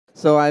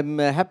So I'm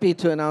happy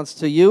to announce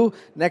to you,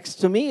 next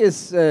to me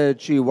is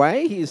Ji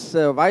Wei. He's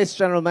Vice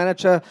General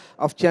Manager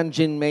of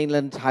Tianjin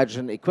Mainland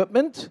Hydrogen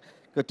Equipment.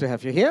 Good to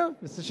have you here,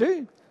 Mr.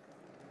 Xu.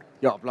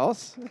 Your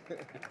applause.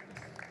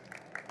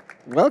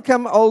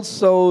 Welcome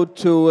also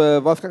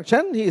to Wolfgang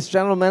Chen. He's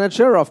General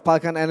Manager of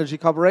Palcan Energy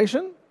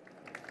Corporation.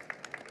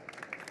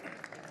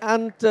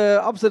 And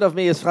opposite of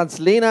me is Franz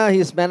Lehner.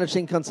 He's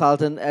Managing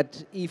Consultant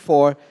at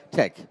E4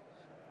 Tech.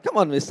 Come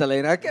on, Mr.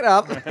 Lehner, get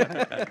up.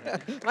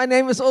 My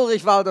name is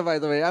Ulrich Walter, by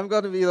the way. I'm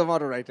going to be the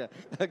moderator.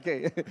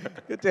 Okay,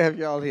 good to have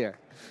you all here.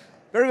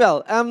 Very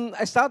well.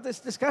 I start this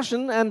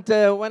discussion, and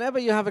whenever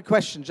you have a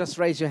question, just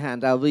raise your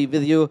hand. I'll be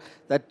with you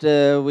that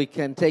we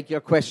can take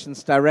your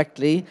questions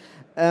directly.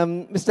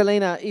 Mr.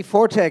 Lehner,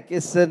 E4 Tech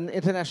is an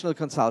international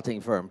consulting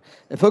firm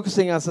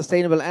focusing on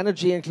sustainable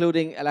energy,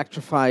 including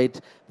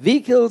electrified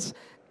vehicles.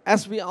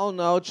 As we all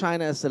know,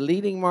 China is the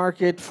leading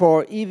market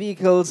for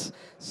e-vehicles,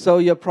 so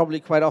you're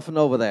probably quite often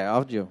over there,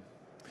 aren't you?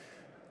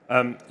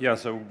 Yeah,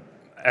 so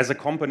as a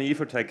company,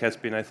 E4Tech has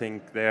been, I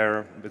think,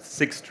 there with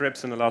 6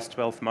 trips in the last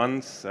 12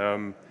 months.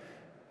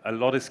 A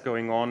lot is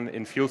going on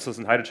in fuel cells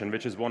and hydrogen,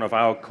 which is one of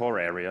our core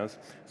areas.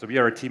 So we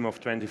are a team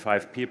of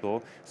 25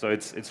 people, so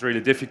it's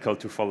really difficult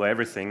to follow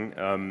everything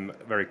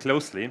very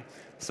closely.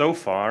 So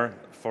far,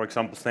 for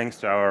example, thanks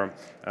to our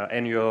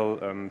annual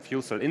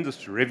fuel cell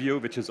industry review,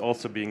 which is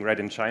also being read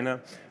in China,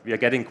 we are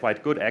getting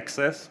quite good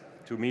access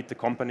to meet the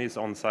companies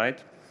on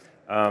site.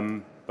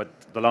 But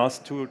the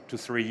last 2 to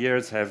 3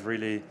 years have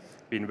really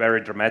been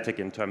very dramatic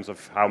in terms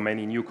of how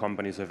many new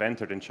companies have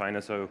entered in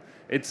China. So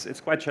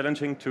it's quite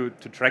challenging to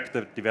track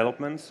the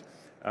developments.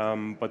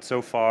 But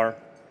so far,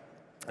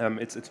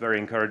 it's very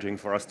encouraging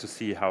for us to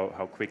see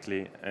how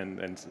quickly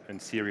and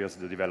serious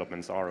the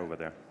developments are over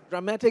there.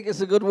 Dramatic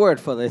is a good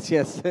word for this,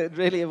 yes.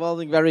 Really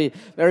evolving very,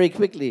 very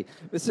quickly.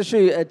 Mr.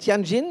 Xu,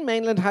 Tianjin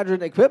Mainland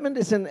Hydrogen Equipment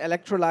is an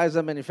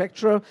electrolyzer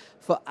manufacturer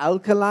for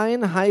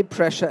alkaline,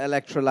 high-pressure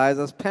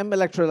electrolyzers, PEM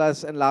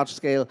electrolyzers, and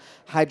large-scale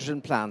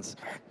hydrogen plants.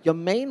 Your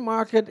main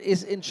market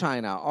is in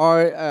China,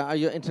 or are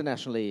you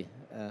internationally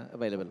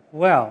available?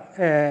 Well,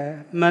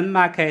 main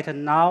market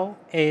now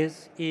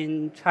is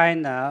in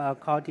China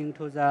according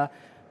to the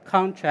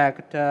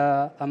contract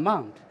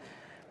amount.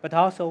 But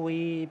also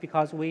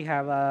because we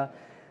have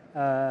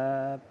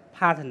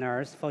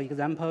partners, for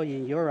example,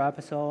 in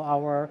Europe, so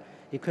our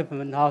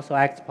equipment also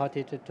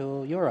exported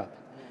to Europe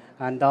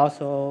and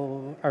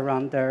also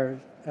around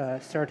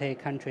 30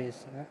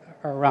 countries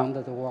around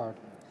the world.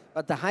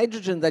 But the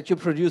hydrogen that you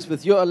produce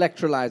with your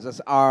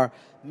electrolyzers are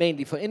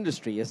mainly for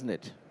industry, isn't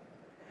it?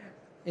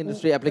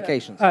 Industry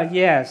applications.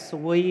 Yes,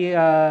 we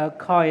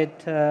call it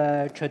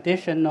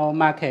traditional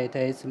market.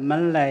 It's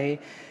mainly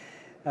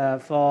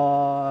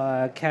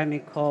for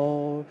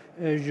chemical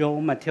raw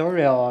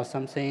material or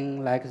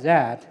something like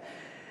that.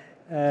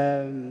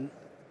 But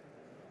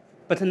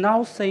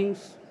now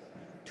since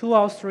 2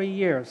 or 3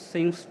 years,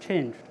 things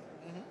changed.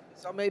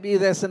 So maybe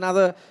there's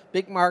another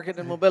big market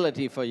in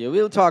mobility for you.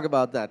 We'll talk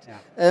about that.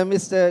 Yeah.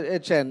 Mr.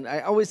 Chen,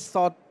 I always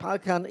thought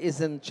Palcan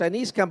is a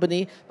Chinese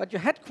company, but your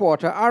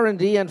headquarter,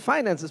 R&D and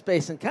finance is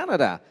based in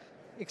Canada.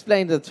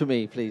 Explain that to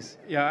me, please.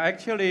 Yeah,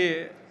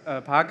 actually,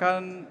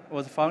 Palcan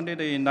was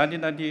founded in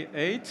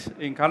 1998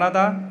 in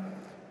Canada,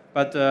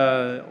 but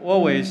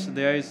always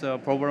there is a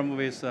problem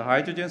with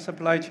hydrogen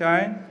supply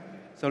chain.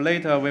 So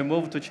later we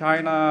moved to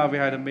China, we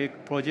had to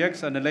make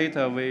projects, and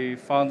later we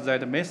found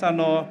that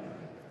methanol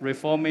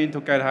reforming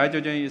to get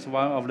hydrogen is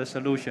one of the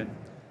solutions.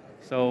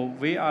 So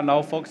we are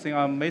now focusing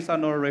on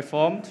methanol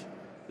reformed,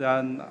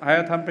 then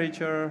higher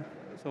temperature,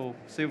 so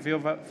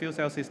fuel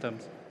cell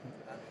systems.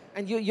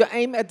 And you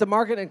aim at the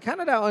market in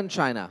Canada or in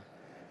China?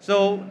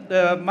 So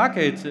the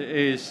market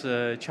is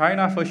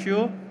China for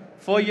sure.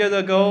 4 years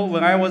ago,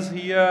 when I was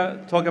here,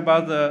 talk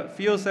about the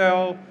fuel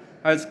cell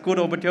as good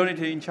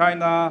opportunity in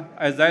China.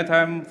 At that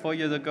time, 4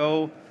 years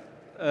ago,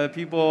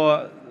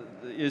 people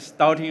is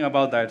doubting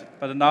about that.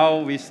 But now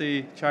we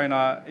see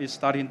China is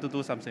starting to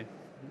do something.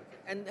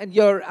 And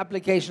your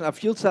application are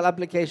fuel cell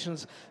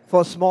applications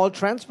for small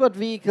transport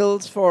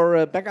vehicles,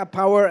 for backup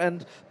power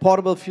and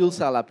portable fuel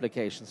cell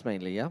applications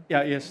mainly, yeah?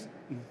 Yeah, yes.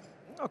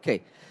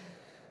 Okay.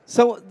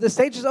 So the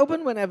stage is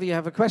open. Whenever you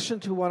have a question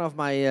to one of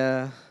my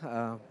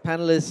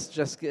panelists,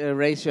 just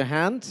raise your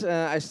hand.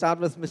 I start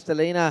with Mr.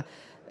 Lehner.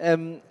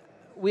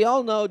 We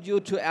all know due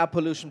to air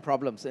pollution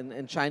problems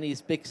in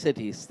Chinese big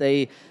cities,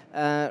 they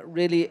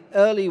really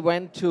early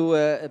went to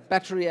a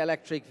battery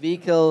electric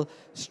vehicle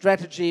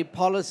strategy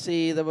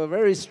policy. They were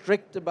very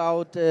strict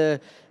about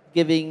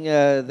giving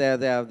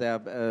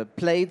their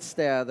plates,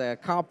 their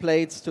car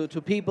plates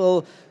to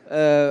people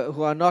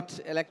who are not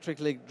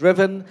electrically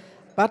driven.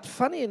 But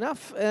funny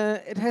enough,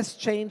 it has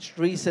changed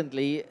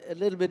recently a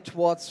little bit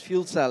towards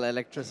fuel cell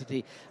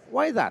electricity.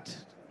 Why that?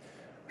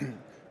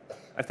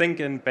 I think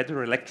in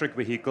battery electric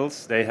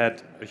vehicles, they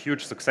had a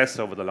huge success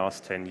over the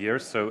last 10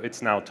 years. So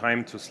it's now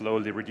time to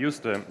slowly reduce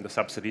the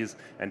subsidies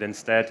and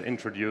instead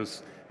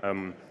introduce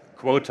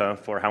quota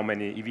for how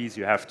many EVs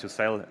you have to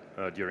sell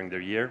during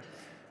the year.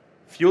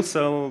 Fuel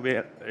cell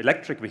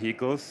electric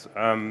vehicles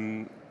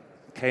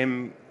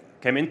came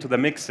came into the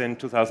mix in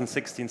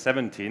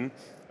 2016-17.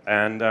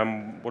 And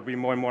what we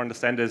more and more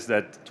understand is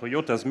that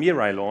Toyota's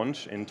Mirai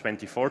launch in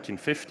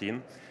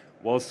 2014-15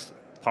 was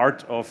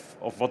part of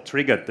what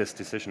triggered this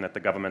decision at the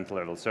governmental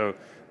level. So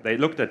they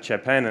looked at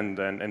Japan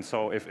and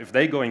saw if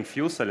they're going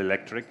fuel cell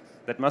electric,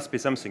 that must be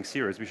something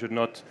serious. We should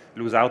not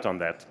lose out on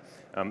that.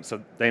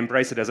 So they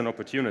embrace it as an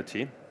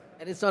opportunity.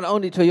 And it's not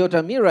only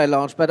Toyota Mirai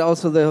launch, but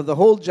also the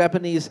whole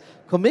Japanese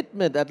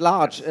commitment at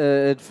large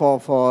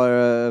for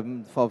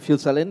fuel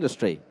cell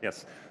industry.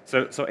 Yes.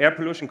 So air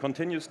pollution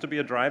continues to be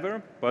a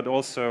driver, but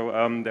also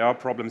there are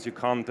problems you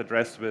can't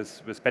address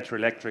with battery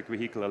electric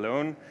vehicle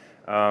alone.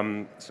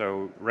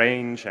 So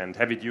range and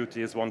heavy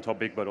duty is one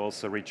topic, but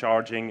also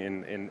recharging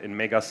in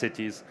mega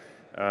cities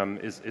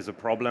is a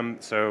problem.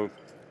 So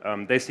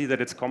they see that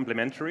it's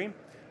complementary,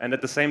 and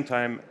at the same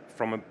time,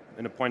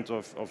 in a point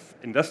of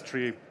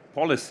industry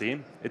policy,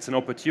 it's an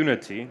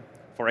opportunity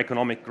for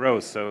economic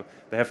growth. So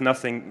they have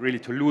nothing really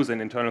to lose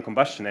in internal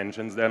combustion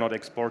engines. They're not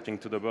exporting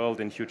to the world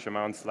in huge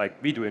amounts like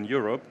we do in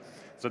Europe.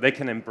 So they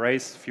can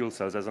embrace fuel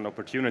cells as an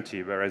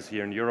opportunity, whereas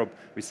here in Europe,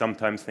 we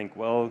sometimes think,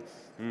 well,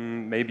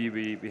 maybe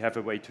we have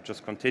a way to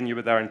just continue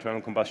with our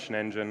internal combustion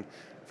engine.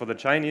 For the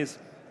Chinese,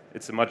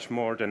 it's a much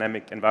more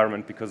dynamic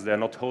environment because they're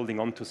not holding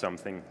on to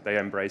something. They are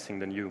embracing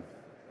the new.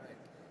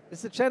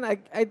 Mr. Chen, I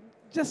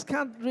just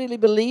can't really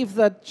believe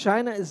that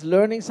China is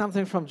learning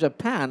something from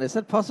Japan. Is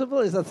that possible?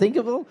 Is that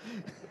thinkable?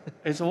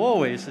 It's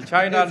always.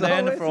 China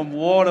learned from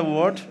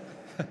world.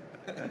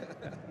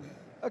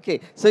 Okay,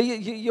 so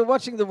you're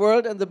watching the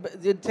world and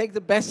you take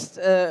the best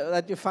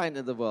that you find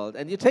in the world.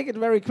 And you take it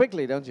very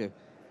quickly, don't you?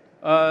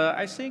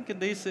 I think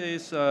this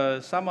is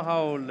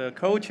somehow the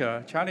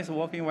culture. China is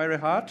working very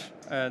hard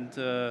and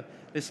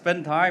they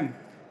spend time.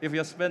 If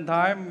you spend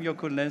time, you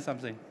could learn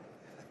something.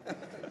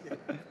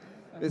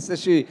 Mr.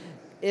 Xu,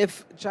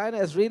 if China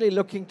is really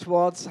looking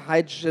towards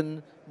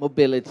hydrogen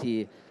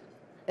mobility,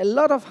 a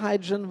lot of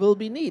hydrogen will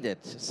be needed.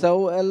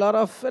 So a lot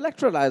of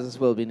electrolyzers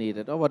will be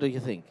needed. Or what do you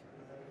think?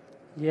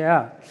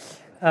 Yeah,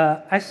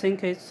 I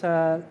think it's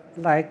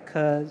like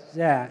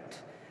that.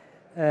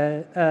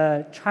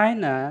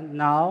 China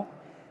now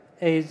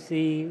is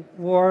the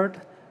world's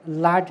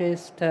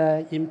largest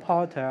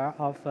importer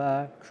of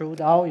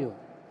crude oil,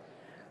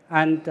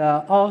 and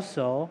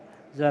also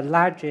the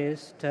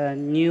largest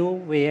new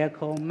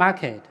vehicle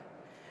market.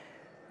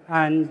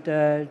 And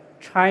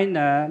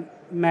China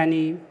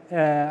many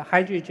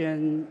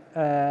hydrogen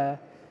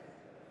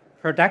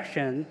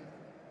production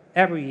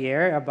every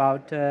year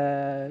about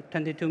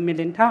 22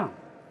 million tons,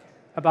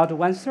 about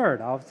 1/3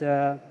 of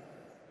the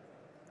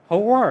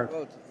whole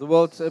world. The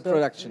world's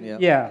production, yeah.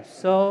 Yeah.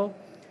 So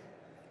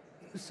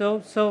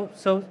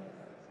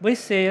we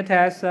see it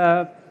as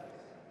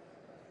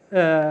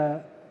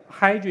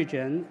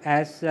hydrogen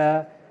as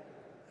a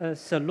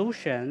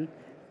solution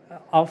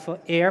of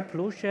air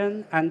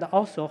pollution, and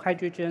also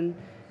hydrogen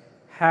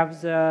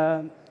have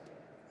the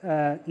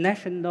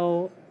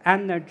national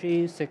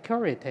energy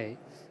security.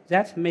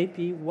 That may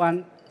be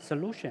one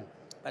solution.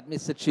 But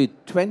Mr. Xu,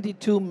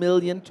 22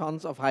 million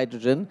tons of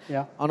hydrogen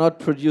are not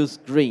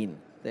produced green.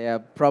 They are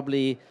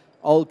probably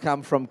all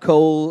come from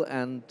coal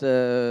and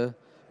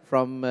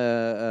from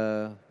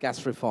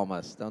gas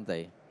reformers, don't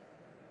they?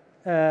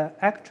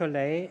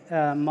 Actually,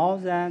 more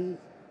than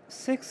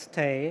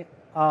 60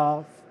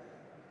 of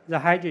the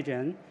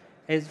hydrogen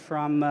is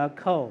from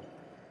coal,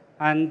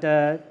 and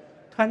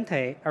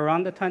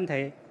around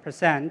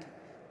 20%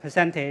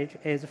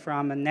 is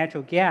from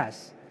natural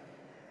gas,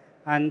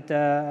 and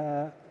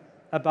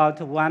about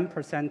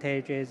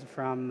 1% is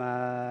from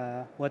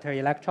water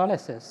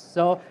electrolysis.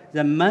 So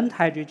the main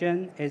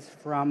hydrogen is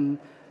from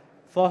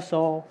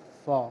fossil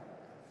fuel.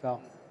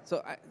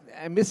 So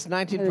I missed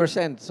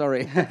 19%,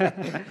 sorry.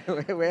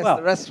 Where's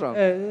the rest from?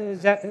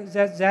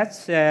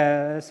 That's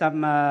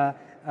some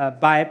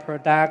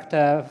byproduct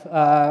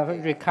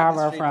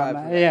recover from.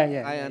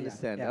 I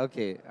understand. Yeah.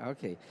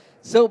 Okay.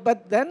 So,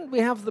 but then we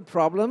have the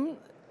problem,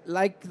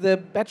 like the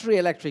battery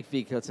electric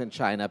vehicles in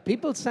China.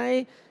 People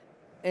say,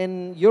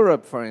 in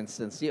Europe, for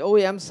instance, the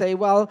OEMs say,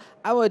 well,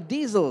 our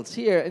diesels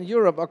here in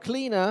Europe are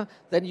cleaner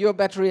than your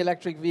battery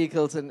electric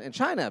vehicles in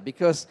China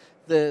because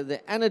the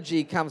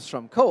energy comes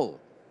from coal.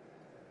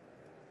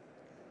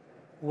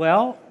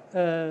 Well,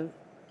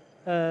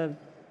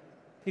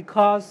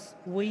 because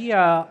we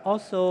are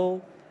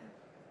also,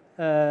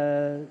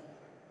 there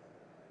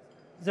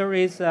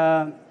is,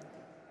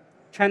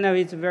 China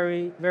is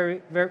very,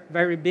 very, very,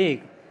 very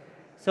big.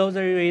 So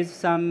there is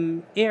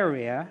some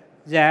area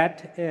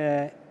that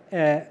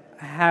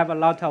have a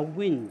lot of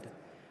wind,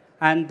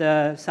 and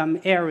some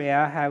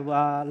area have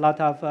a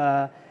lot of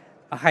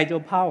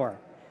hydropower.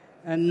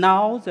 And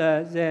now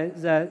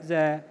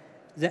the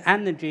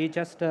energy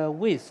just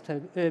waste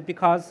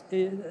because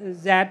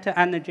that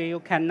energy you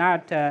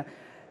cannot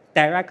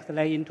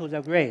directly into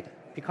the grid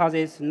because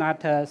it's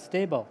not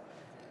stable.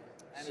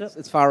 So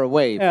it's far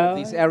away.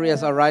 These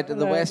areas are right in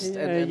the west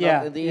and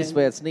not in the east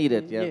where it's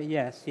needed. Yeah.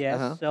 Yes.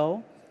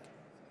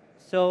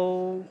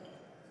 So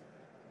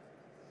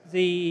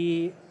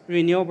the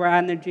renewable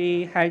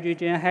energy,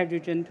 hydrogen,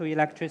 hydrogen to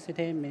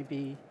electricity,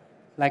 maybe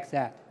like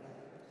that.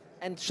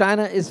 And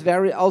China is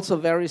also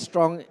very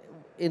strong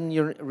in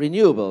your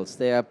renewables.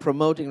 They are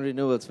promoting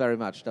renewables very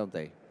much, don't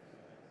they?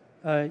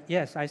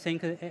 Yes, I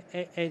think it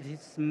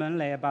is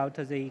mainly about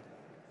the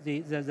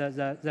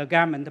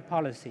government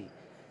policy.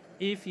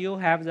 If you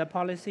have the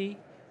policy,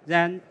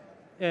 then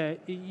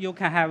you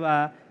can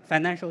have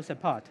financial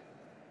support.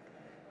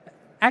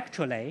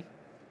 Actually,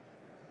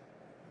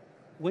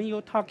 when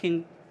you're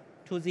talking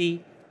to the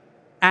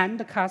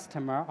end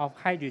customer of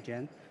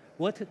hydrogen,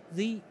 what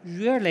they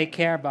really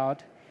care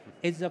about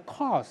is the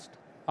cost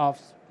of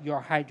your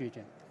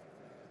hydrogen.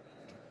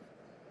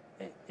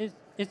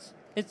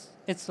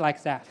 It's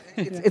like that.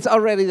 It's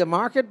already the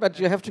market, but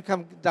you have to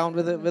come down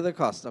with the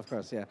cost, of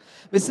course. Yeah,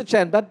 Mr.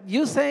 Chen. But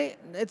you say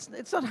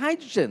it's not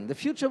hydrogen. The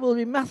future will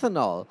be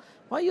methanol.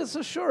 Why are you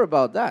so sure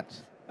about that?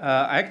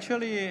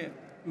 Actually,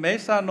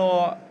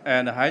 methanol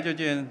and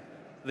hydrogen,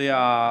 they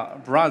are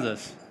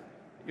brothers.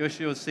 You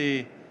should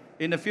see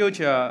in the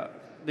future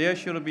there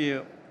should be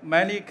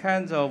many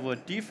kinds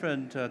of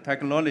different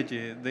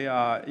technology. They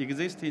are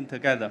existing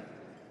together.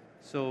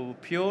 So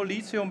pure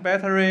lithium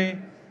battery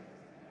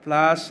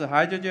plus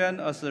hydrogen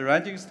as a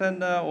range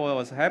extender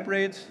or as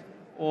hybrid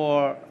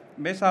or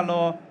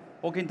methanol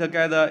working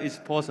together is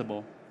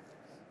possible.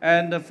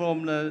 And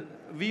from the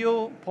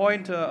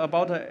viewpoint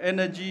about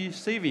energy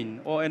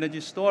saving or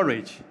energy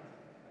storage,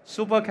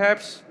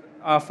 supercaps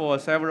are for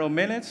several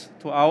minutes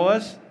to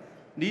hours.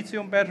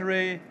 Lithium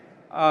battery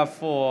are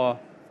for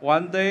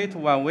 1 day to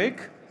 1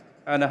 week.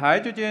 And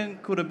hydrogen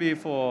could be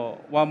for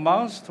 1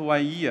 month to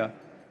 1 year.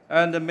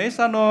 And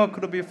methanol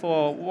could be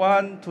for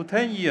 1 to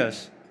 10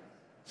 years.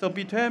 So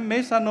between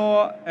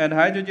methanol and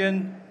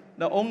hydrogen,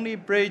 the only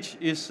bridge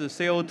is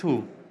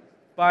CO2.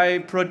 By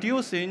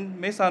producing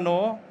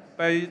methanol,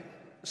 by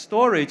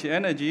storage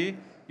energy,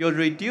 you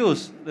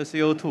reduce the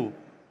CO2.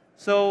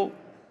 So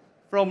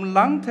from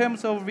long-term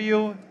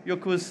view, you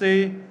could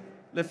see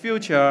the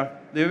future,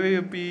 there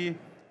will be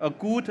a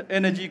good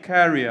energy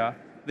carrier.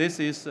 This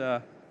is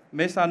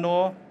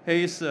methanol.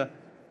 He is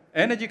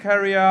energy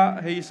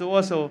carrier. He is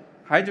also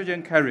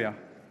hydrogen carrier.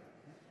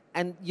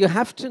 And you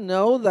have to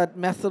know that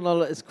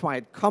methanol is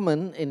quite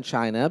common in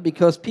China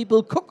because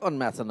people cook on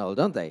methanol,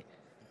 don't they?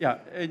 Yeah,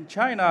 in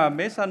China,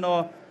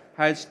 methanol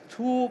has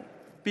 2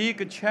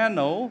 big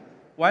channels.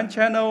 One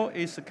channel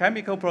is a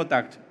chemical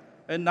product.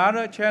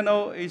 Another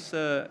channel is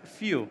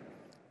fuel.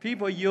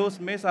 People use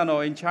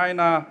methanol in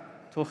China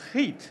to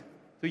heat,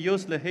 to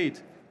use the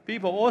heat.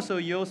 People also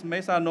use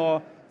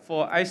methanol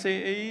for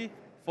ICE,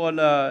 for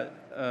the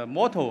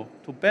motor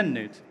to burn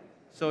it.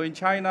 So in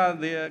China,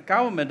 the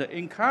government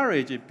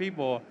encourages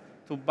people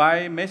to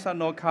buy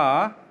methanol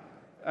car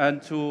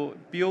and to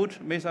build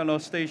methanol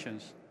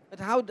stations. But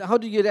how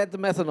do you get the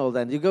methanol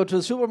then? You go to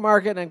the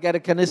supermarket and get a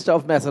canister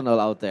of methanol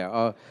out there?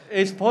 Or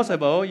it's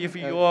possible if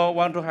you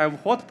want to have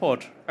hot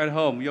pot at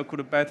home, you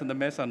could buy the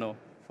methanol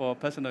for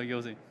personal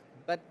using.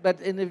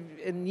 But in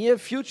the near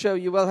future,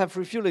 you will have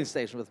refueling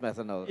station with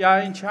methanol.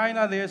 Yeah, in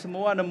China, there's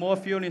more and more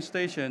fueling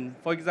station.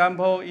 For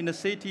example, in the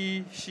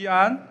city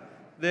Xi'an,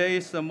 there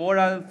is more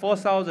than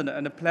 4,000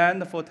 and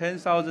planned for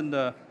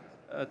 10,000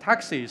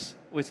 taxis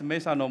with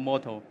methanol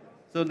motor.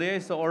 So there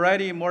is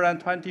already more than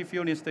 20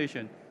 fueling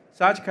stations.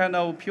 Such kind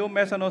of pure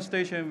methanol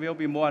station will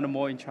be more and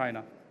more in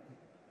China.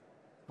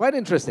 Quite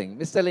interesting,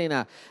 Mr.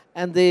 Lehner.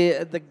 And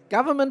the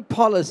government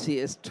policy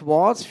is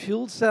towards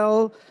fuel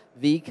cell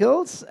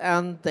vehicles,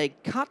 and they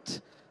cut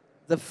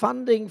the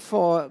funding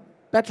for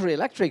battery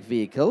electric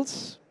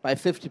vehicles by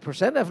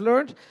 50%, I've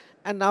learned,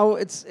 and now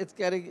it's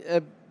getting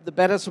the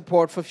better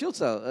support for fuel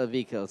cell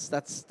vehicles.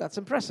 That's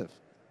impressive.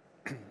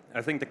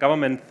 I think the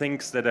government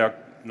thinks that they're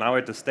now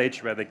at the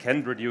stage where they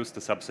can reduce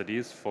the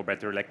subsidies for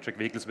battery electric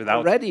vehicles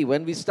without... Already,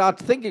 when we start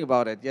thinking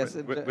about it, yes.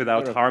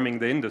 Without harming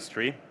the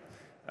industry.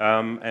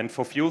 And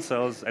for fuel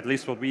cells, at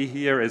least what we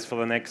hear is for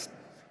the next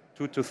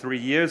 2 to 3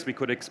 years, we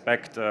could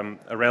expect a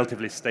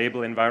relatively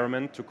stable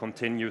environment to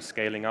continue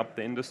scaling up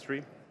the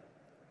industry.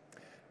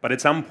 But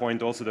at some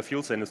point, also the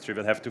fuel cell industry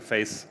will have to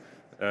face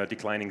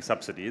declining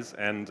subsidies.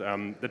 And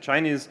the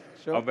Chinese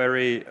are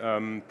very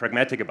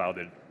pragmatic about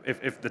it.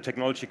 If the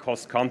technology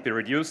costs can't be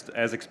reduced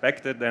as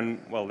expected, then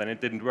it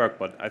didn't work.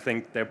 But I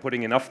think they're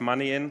putting enough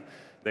money in.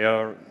 They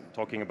are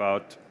talking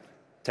about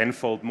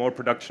 10-fold more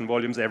production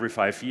volumes every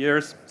 5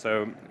 years.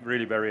 So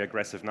really very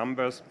aggressive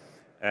numbers.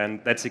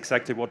 And that's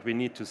exactly what we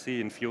need to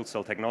see in fuel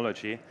cell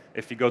technology.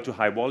 If we go to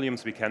high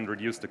volumes, we can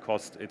reduce the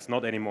cost. It's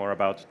not anymore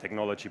about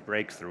technology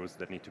breakthroughs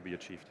that need to be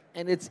achieved.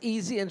 And it's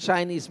easy in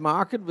Chinese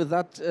market with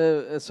that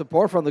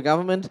support from the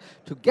government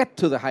to get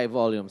to the high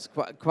volumes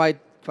quite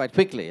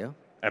quickly, yeah?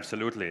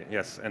 Absolutely,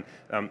 yes. And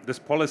this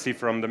policy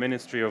from the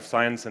Ministry of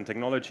Science and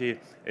Technology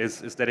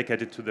is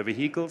dedicated to the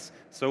vehicles.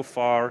 So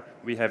far,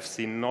 we have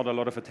seen not a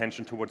lot of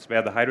attention towards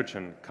where the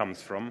hydrogen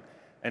comes from.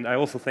 And I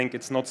also think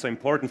it's not so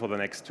important for the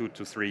next 2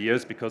 to 3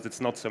 years because it's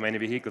not so many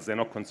vehicles, they're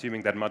not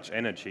consuming that much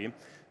energy.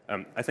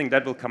 I think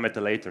that will come at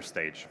a later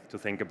stage to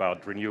think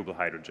about renewable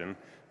hydrogen.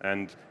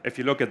 And if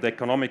you look at the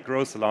economic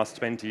growth the last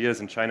 20 years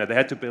in China, they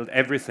had to build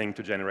everything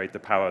to generate the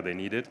power they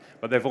needed,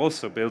 but they've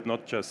also built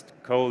not just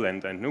coal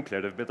and nuclear,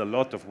 they've built a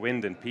lot of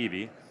wind and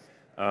PV.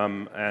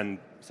 And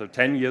so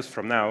 10 years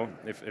from now,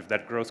 if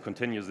that growth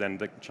continues, then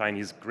the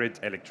Chinese grid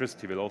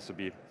electricity will also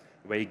be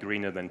way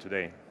greener than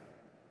today.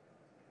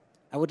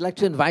 I would like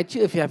to invite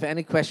you, if you have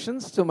any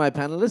questions to my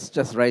panelists,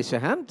 just raise your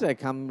hand. I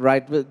come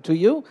right to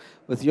you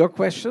with your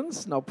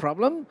questions, no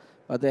problem.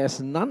 But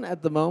there's none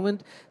at the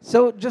moment.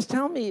 So just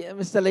tell me,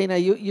 Mr.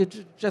 Lehner,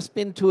 you've just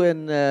been to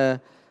a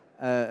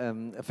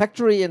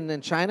factory in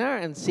China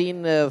and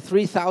seen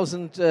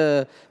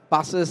 3,000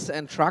 buses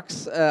and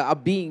trucks are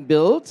being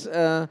built,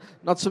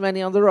 not so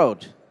many on the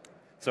road.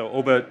 So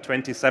over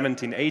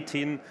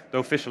 2017-18, the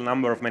official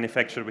number of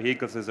manufactured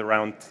vehicles is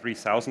around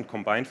 3,000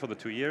 combined for the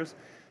 2 years.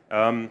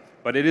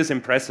 But it is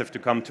impressive to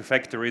come to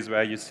factories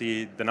where you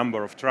see the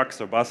number of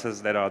trucks or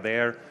buses that are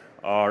there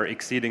are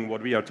exceeding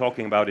what we are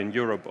talking about in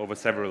Europe over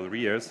several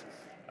years.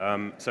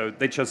 So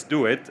they just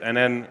do it, and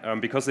then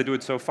because they do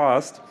it so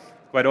fast,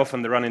 quite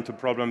often they run into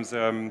problems.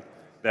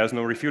 There's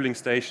no refueling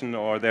station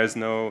or there's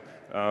no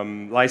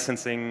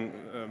licensing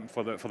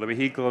for the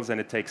vehicles, and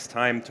it takes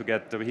time to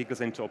get the vehicles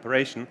into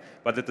operation.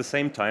 But at the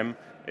same time,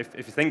 if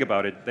you think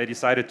about it, they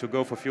decided to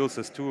go for fuel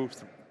cells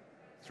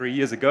 3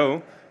 years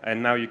ago,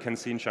 and now you can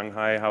see in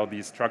Shanghai how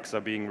these trucks are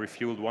being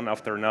refueled one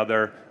after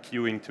another,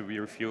 queuing to be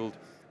refueled.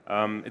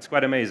 It's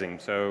quite amazing.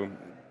 So,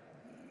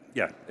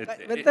 yeah.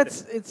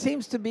 It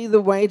seems to be the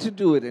way to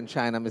do it in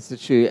China, Mr.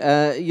 Chu.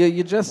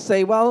 You just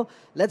say, well,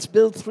 let's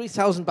build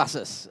 3,000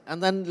 buses,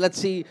 and then let's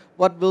see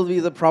what will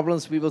be the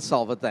problems, we will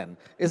solve it then.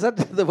 Is that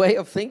the way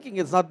of thinking?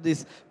 It's not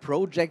this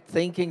project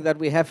thinking that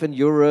we have in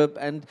Europe,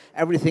 and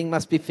everything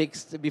must be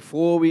fixed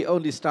before we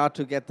only start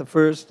to get the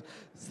first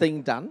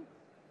thing done?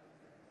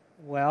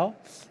 Well,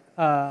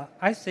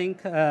 I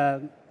think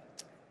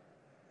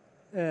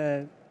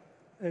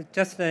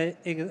just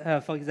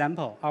for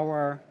example,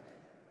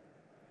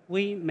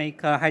 we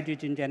make a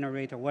hydrogen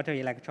generator, water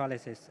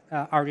electrolysis.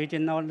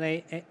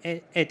 Originally,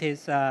 it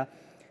is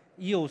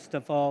used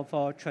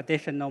for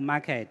traditional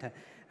market.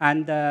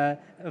 And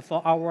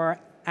for our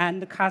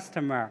end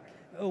customer,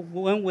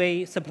 when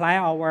we supply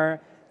our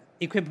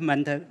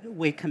equipment,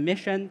 we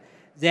commission,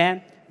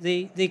 then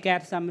they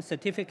get some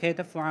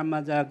certificate from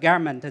the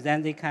government,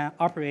 then they can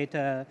operate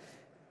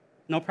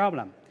no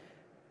problem.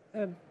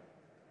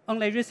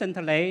 Only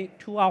recently,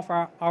 two of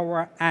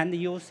our end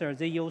users,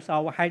 they use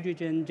our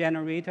hydrogen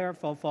generator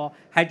for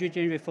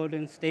hydrogen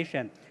refueling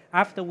station.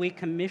 After we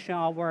commission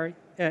our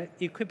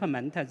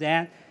equipment,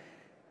 then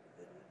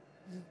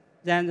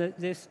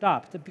they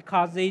stopped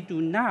because they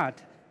do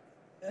not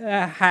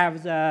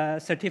have the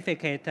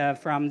certificate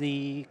from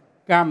the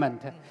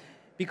government.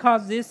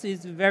 Because this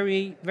is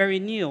very, very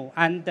new,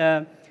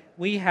 and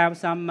we have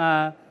some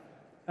a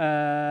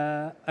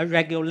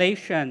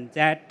regulation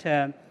that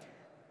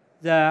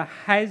the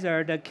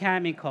hazard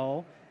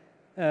chemical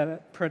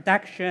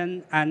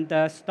production and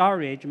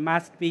storage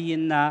must be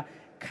in a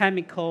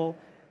chemical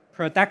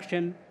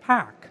production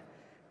park.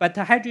 But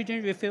the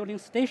hydrogen refueling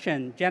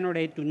station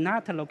generally do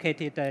not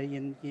located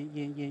in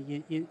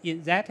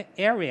that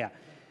area.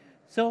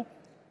 So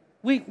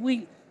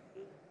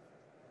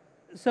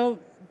so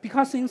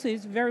because things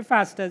is very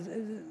fast,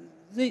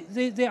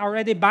 they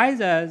already buy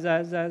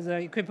the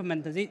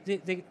equipment.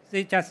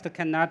 They just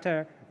cannot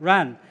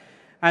run.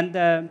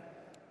 And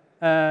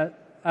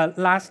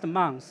last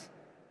month,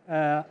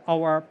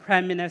 our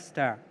Prime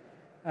Minister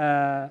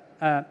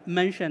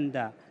mentioned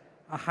a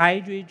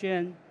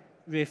hydrogen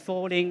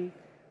refueling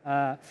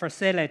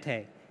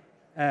facility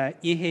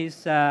in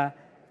his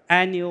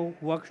annual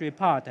work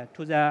report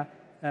to the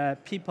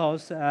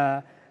People's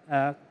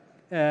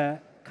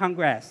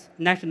Congress,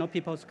 National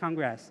People's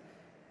Congress,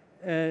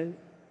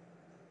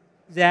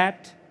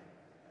 that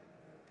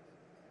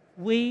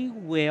we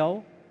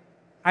will,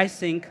 I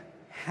think,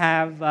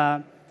 have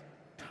a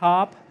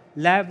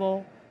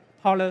top-level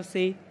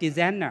policy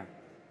designer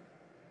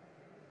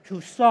to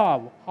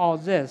solve all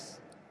this.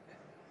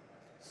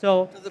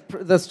 So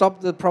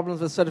stop the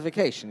problems with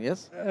certification,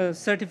 yes?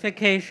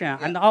 Certification, yeah.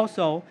 And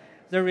also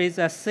there is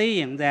a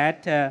saying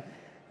that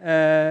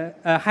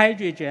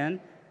hydrogen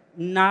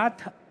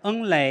not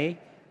only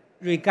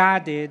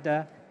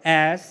regarded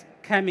as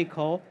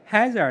chemical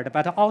hazard,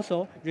 but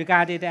also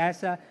regarded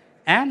as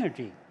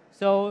energy.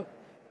 So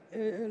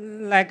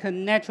like a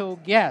natural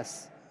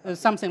gas,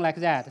 something like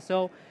that.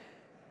 So,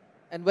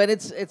 and when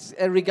it's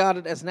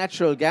regarded as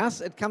natural gas,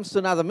 it comes to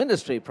another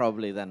ministry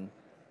probably then.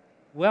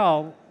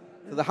 Well,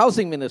 to the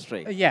housing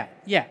ministry. Yeah.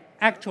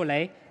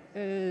 Actually,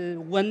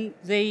 when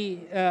they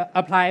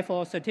apply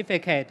for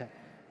certificate,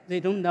 they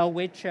don't know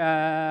which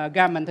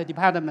government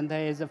department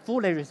is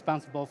fully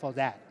responsible for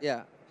that.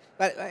 Yeah.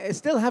 But I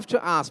still have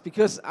to ask,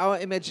 because our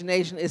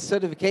imagination is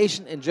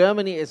certification in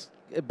Germany is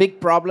a big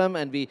problem,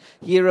 and we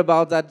hear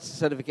about that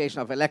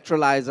certification of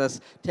electrolyzers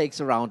takes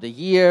around a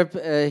year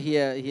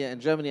here in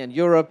Germany and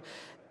Europe.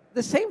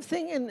 The same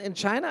thing in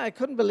China. I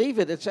couldn't believe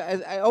it.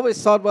 I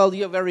always thought, well,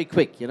 you're very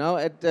quick, you know.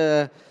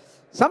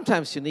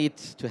 Sometimes you need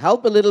to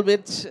help a little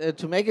bit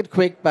to make it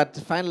quick, but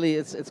finally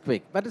it's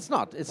quick. But it's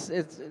not.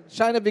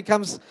 China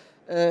becomes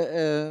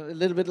a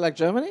little bit like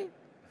Germany?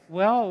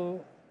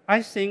 Well,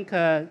 I think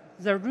there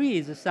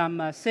is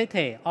some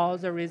city or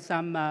there is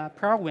some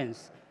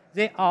province.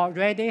 They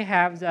already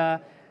have the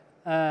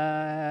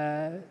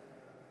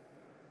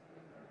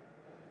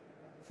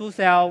fuel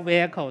cell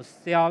vehicles.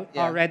 They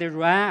already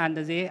run,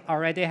 and they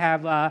already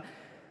have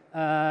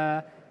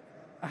a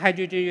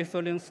hydrogen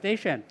refueling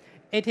station.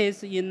 It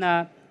is in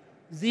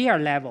their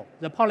level.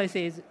 The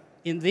policy is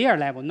in their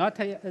level, not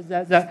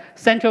the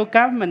central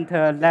government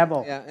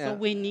level. So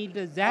we need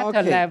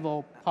that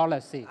level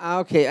policy.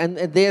 Okay, and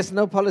there's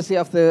no policy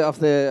of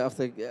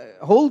the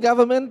whole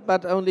government,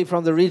 but only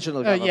from the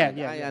regional government.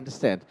 I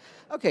understand.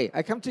 Okay,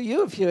 I come to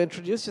you if you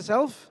introduce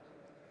yourself.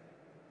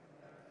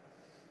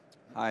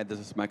 Hi, this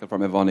is Michael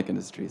from Evonik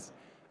Industries.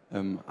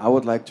 I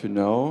would like to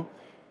know,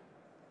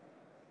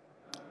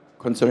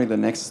 concerning the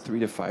next 3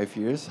 to 5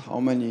 years,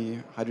 how many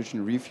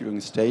hydrogen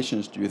refueling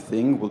stations do you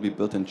think will be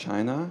built in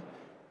China?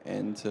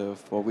 And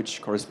for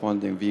which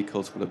corresponding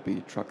vehicles will it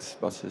be? Trucks,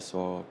 buses,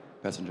 or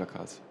passenger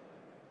cars?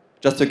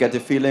 Just to get the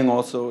feeling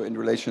also in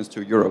relations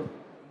to Europe.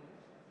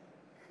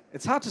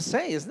 It's hard to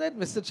say, isn't it,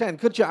 Mr. Chen?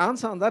 Could you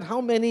answer on that? How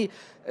many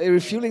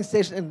refueling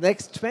stations in the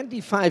next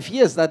 25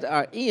 years that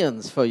are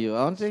eons for you,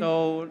 aren't they?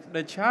 So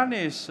the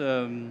Chinese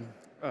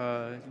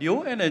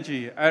new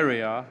energy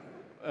area,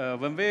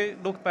 when we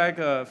look back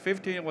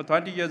 15 or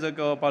 20 years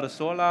ago about the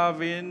solar,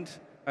 wind,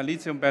 and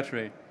lithium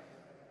battery,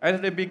 at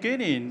the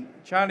beginning,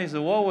 Chinese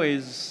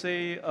always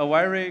see a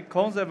very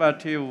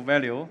conservative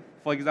value.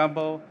 For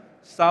example,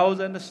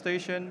 1,000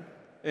 stations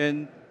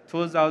in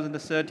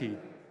 2030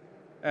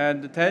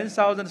 and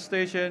 10,000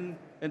 stations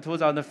in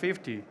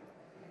 2050.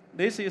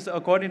 This is,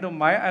 according to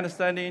my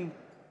understanding,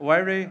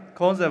 very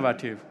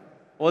conservative.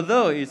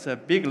 Although it's a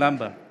big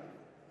number,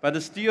 but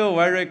still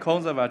very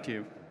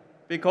conservative.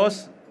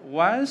 Because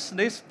once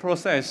this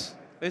process,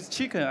 this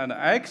chicken and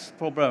eggs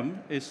problem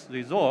is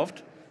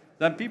resolved,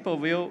 then people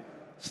will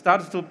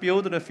start to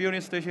build the fueling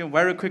station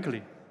very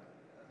quickly.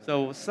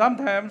 So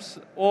sometimes,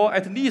 or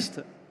at least,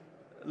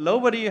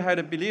 nobody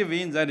had believed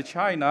in that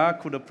China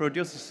could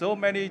produce so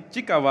many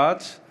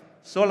gigawatts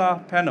solar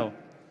panel.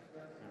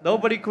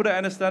 Nobody could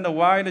understand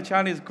why the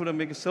Chinese could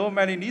make so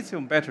many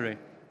lithium battery,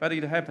 but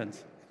it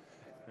happens.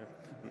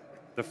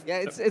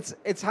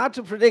 It's hard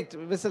to predict,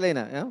 Mr.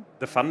 Lehner. Yeah?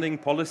 The funding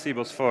policy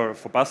was for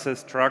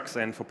buses, trucks,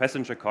 and for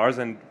passenger cars,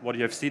 and what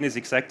you have seen is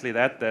exactly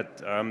that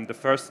the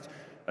first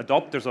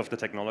adopters of the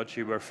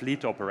technology were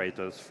fleet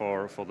operators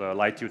for the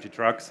light-duty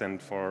trucks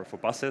and for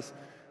buses,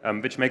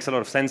 which makes a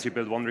lot of sense. You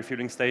build one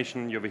refueling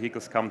station, your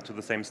vehicles come to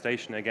the same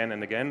station again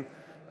and again.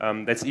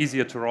 That's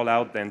easier to roll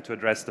out than to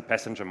address the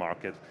passenger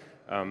market,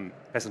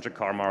 passenger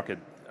car market.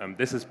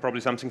 This is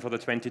probably something for the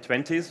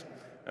 2020s,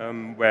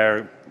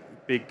 where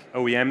big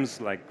OEMs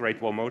like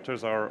Great Wall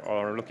Motors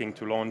are looking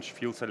to launch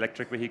fuel cell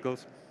electric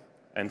vehicles.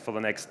 And for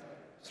the next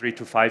 3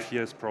 to 5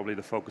 years, probably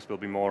the focus will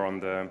be more on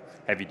the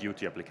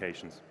heavy-duty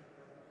applications.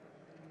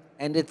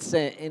 And it's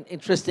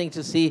interesting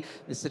to see,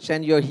 Mr.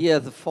 Chen, you're here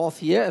the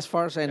 4th year, as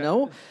far as I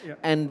know. Yeah.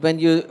 And when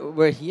you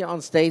were here on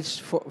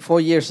stage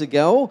 4 years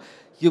ago,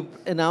 you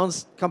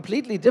announced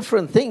completely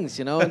different things.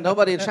 You know,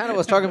 nobody in China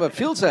was talking about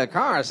fuel cell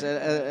cars,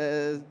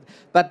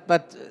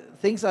 but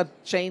things are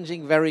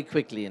changing very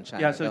quickly in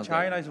China. Yeah, so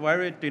China is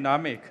very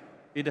dynamic.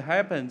 It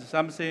happens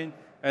something,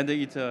 and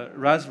it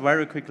runs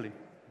very quickly.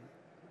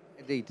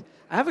 Indeed.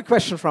 I have a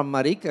question from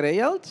Marike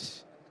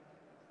Rejalt.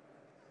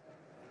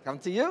 Come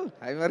to you.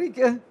 Hi,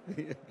 Marike.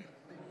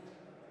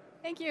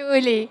 Thank you,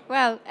 Uli.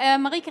 Well,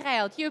 Marike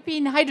Rejalt,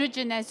 European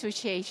Hydrogen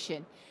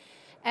Association.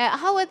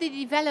 How are the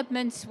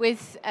developments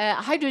with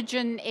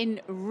hydrogen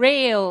in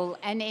rail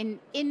and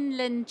in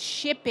inland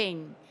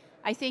shipping?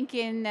 I think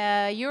in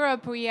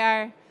Europe we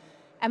are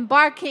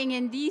embarking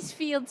in these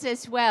fields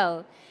as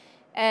well.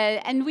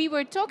 And we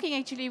were talking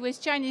actually with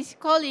Chinese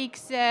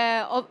colleagues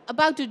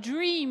about the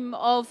dream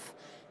of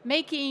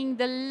making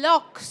the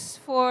locks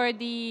for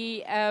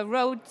the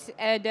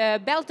the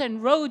Belt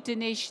and Road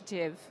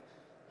Initiative,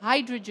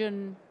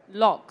 hydrogen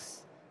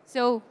locks.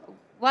 So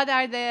what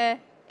are the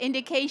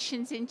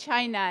indications in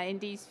China in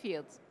these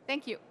fields?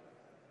 Thank you.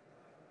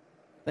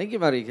 Thank you,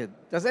 Marike.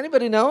 Does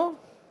anybody know?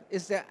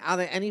 Are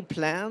there any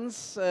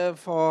plans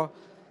for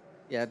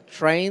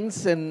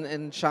trains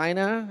in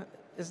China?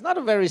 It's not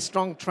a very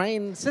strong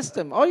train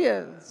system. Oh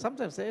yeah,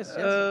 sometimes there is.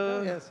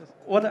 Yes.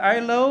 What I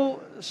know,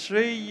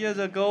 3 years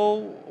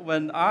ago,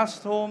 when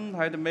Alstom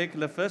had made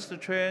the first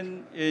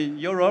train in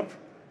Europe,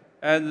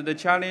 and the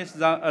Chinese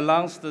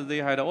announced they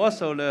had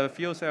also the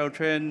fuel cell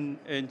train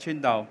in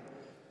Qingdao.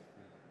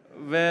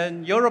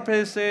 When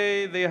Europeans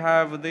say they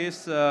have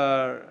this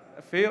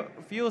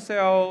fuel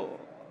cell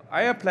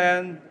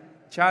airplane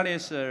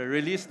Chinese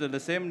released the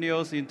same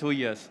news in 2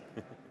 years.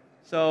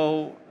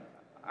 So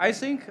I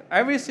think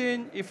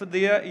everything, if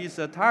there is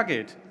a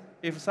target,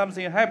 if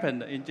something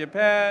happened in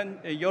Japan,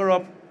 in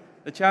Europe,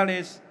 the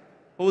Chinese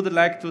would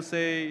like to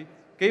say,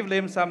 give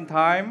them some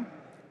time,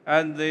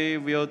 and they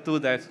will do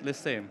that the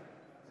same.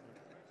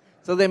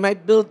 So they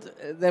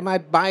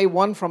might buy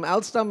one from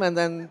Alstom and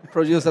then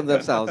produce them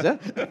themselves, yeah?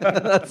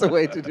 That's the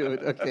way to do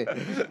it, okay.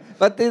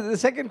 But the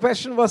second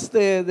question was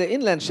the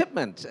inland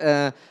shipment.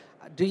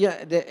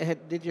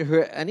 Did you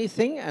hear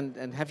anything,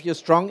 and have you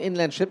strong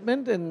inland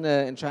shipment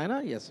in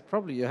China? Yes,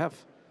 probably you have.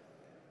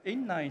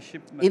 Inland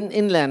shipment?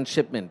 Inland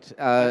shipment.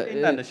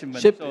 Inland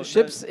shipment.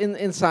 Ships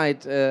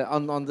inside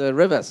on the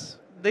rivers.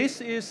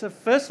 This is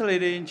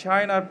firstly in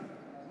China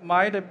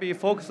might be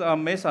focused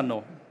on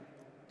methanol,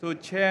 to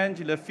change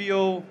the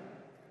fuel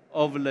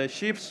of the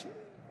ships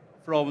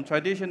from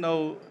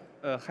traditional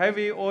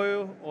heavy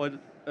oil or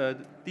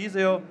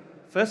diesel.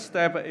 First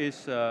step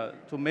is to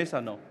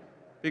methanol,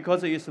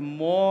 because it's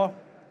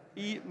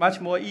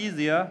much more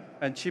easier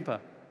and cheaper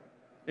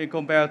in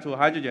compared to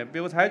hydrogen.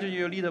 Because hydrogen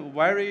you need a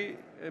very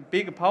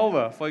big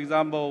power, for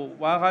example,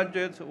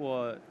 100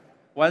 or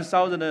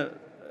 1,000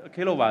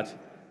 kilowatts.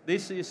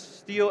 This is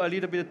still a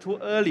little bit too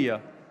early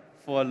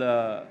for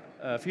the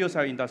fuel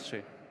cell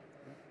industry.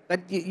 But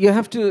you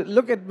have to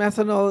look at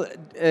methanol.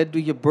 Do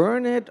you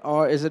burn it,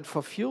 or is it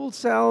for fuel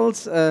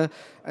cells?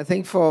 I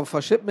think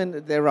for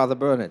shipment, they rather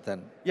burn it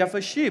then. Yeah,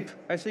 for ship,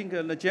 I think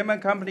the German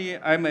company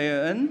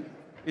MAN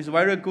is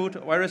very good,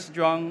 very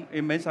strong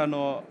in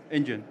methanol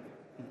engine.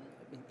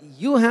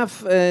 You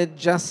have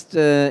just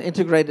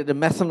integrated a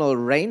methanol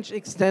range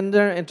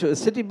extender into a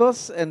city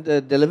bus and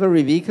a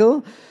delivery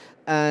vehicle.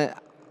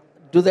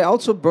 Do they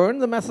also burn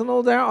the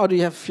methanol there, or do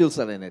you have fuel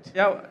cell in it?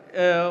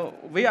 Yeah,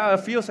 we are a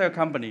fuel cell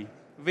company.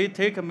 We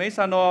take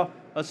methanol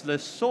as the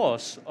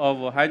source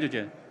of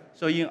hydrogen.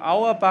 So in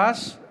our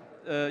bus,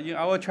 in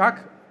our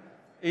truck,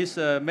 is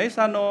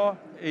methanol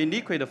in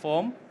liquid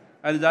form,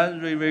 and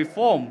then we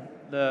reform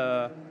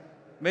the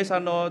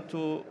methanol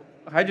to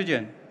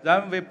hydrogen.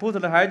 Then we put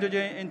the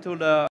hydrogen into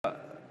the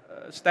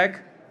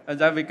stack, and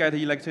then we get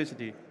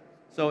electricity.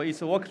 So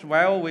it works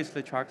well with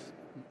the trucks.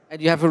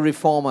 And you have a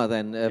reformer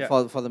then Yeah.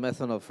 for the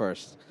methanol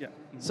first. Yeah.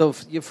 So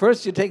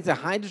first you take the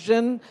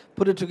hydrogen,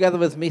 put it together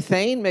with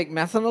methane, make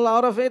methanol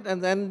out of it,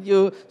 and then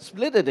you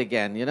split it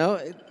again. You know,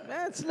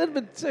 it's a little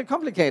bit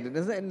complicated,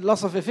 isn't it? And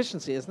loss of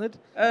efficiency, isn't it?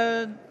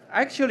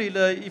 Actually,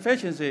 the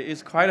efficiency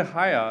is quite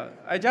higher.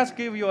 I just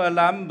give you a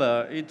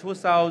number. In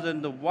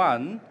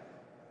 2001,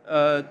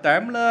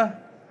 Daimler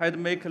had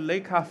made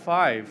Leica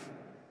 5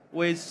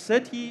 with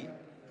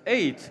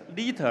 38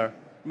 liter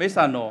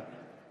methanol.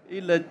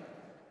 In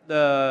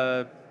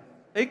the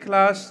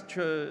A-class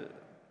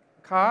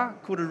car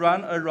could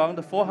run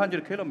around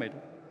 400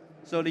 kilometers.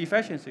 So the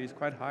efficiency is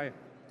quite high.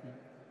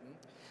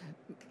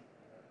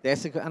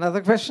 There's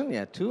another question.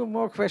 Yeah, two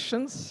more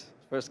questions.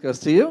 First goes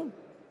to you.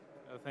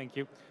 Thank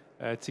you.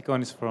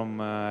 Tsikon is from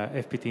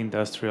FPT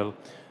Industrial.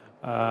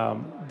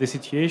 The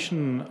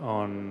situation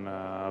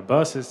on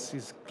buses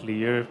is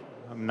clear.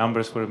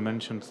 Numbers were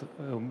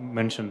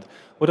mentioned.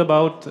 What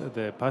about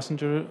the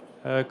passenger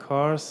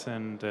cars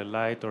and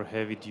light or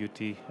heavy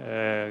duty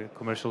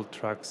commercial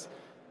trucks?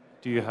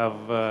 Do you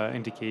have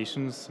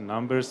indications,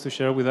 numbers to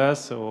share with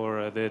us,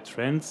 or the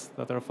trends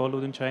that are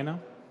followed in China?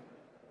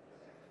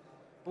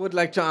 Who would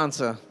like to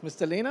answer?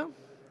 Mr. Lehner?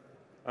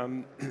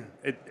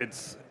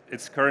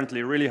 It's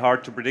currently really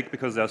hard to predict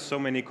because there are so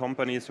many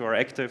companies who are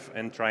active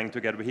and trying to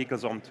get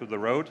vehicles onto the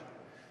road.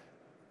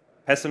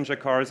 Passenger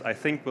cars, I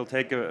think, will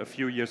take a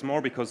few years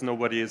more because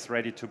nobody is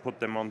ready to put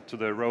them onto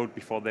the road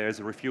before there is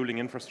a refueling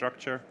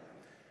infrastructure.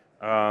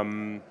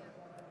 The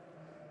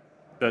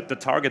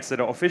targets that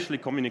are officially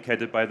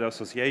communicated by the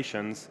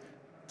associations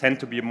tend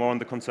to be more on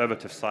the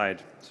conservative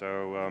side.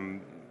 So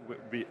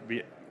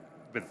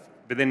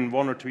within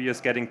 1 or 2 years,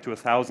 getting to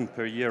 1,000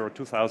 per year or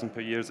 2,000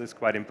 per year is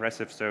quite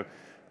impressive. So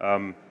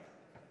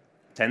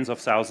tens of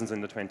thousands in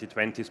the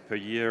 2020s per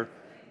year,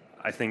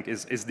 I think,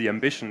 is the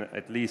ambition,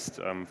 at least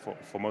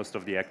for most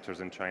of the actors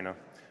in China.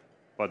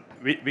 But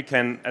we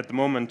can, at the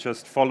moment,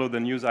 just follow the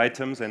news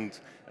items. And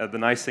the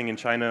nice thing in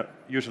China,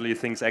 usually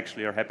things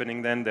actually are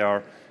happening then. There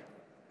are,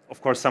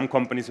 of course, some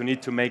companies who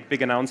need to make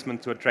big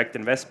announcements to attract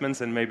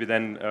investments, and maybe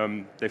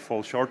then they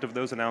fall short of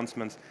those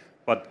announcements.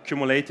 But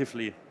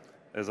cumulatively,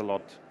 there's a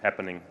lot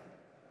happening.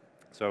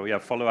 So yeah,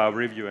 follow our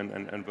review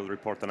and we'll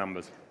report the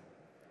numbers.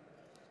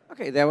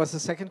 Okay, there was a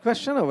second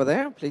question over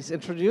there. Please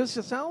introduce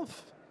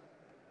yourself.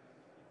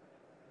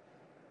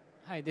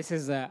 Hi, this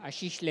is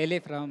Ashish Lele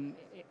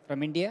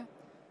from India.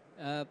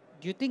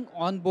 Do you think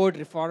onboard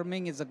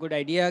reforming is a good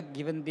idea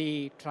given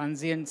the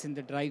transients in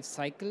the drive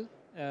cycle,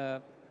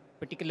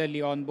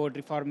 particularly onboard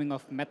reforming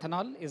of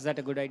methanol? Is that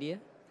a good idea?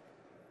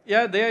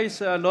 Yeah, there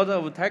is a lot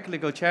of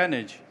technical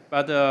challenge,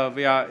 but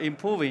we are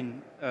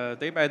improving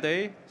day by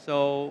day.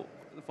 So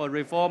for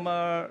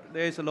reformer,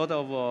 there is a lot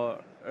of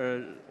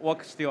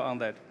work still on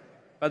that.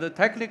 But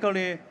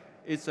technically,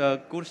 it's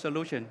a good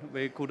solution.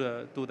 We could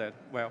do that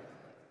well.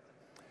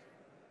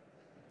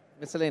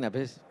 Mr. Lehner,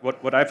 please.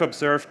 What I've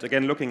observed,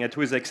 again, looking at who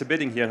is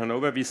exhibiting here in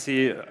Hanover, we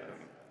see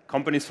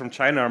companies from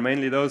China are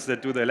mainly those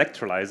that do the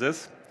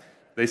electrolyzers.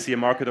 They see a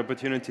market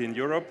opportunity in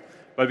Europe,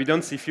 but we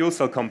don't see fuel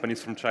cell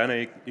companies from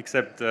China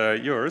except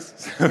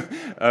yours.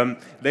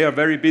 They are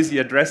very busy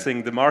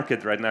addressing the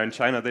market right now in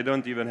China. They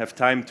don't even have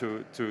time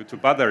to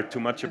bother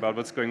too much about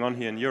what's going on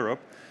here in Europe.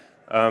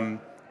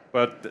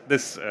 But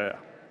this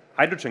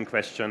hydrogen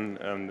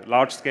question,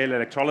 large-scale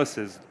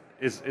electrolysis,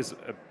 is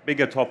a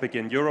bigger topic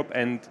in Europe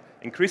and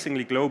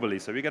increasingly globally.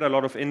 So we get a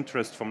lot of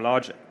interest from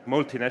large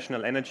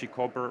multinational energy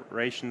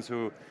corporations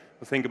who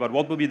think about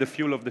what will be the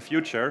fuel of the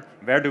future,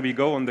 where do we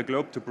go on the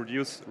globe to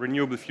produce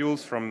renewable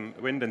fuels from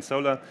wind and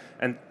solar.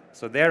 And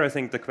so there I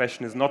think the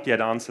question is not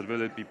yet answered.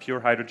 Will it be pure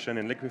hydrogen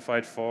in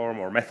liquefied form,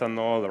 or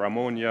methanol, or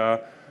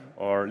ammonia,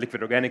 or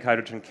liquid organic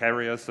hydrogen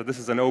carriers? So this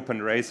is an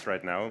open race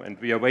right now, and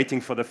we are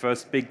waiting for the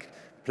first big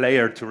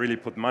player to really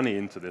put money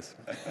into this.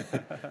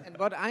 And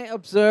what I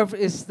observe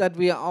is that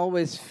we are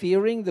always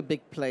fearing the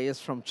big players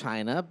from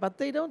China, but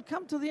they don't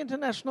come to the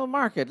international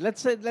market.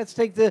 Let's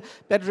take the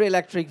battery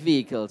electric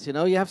vehicles. You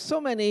know, you have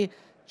so many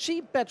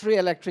cheap battery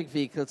electric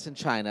vehicles in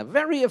China,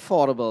 very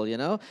affordable. You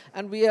know,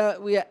 and we are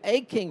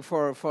aching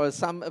for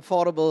some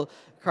affordable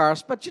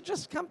cars. But you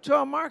just come to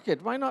our market.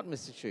 Why not,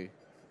 Mr. Chu?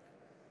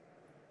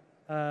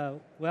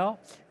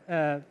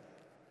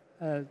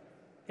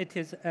 It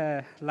is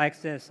like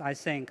this, I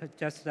think,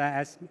 just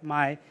as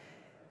my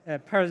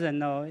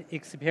personal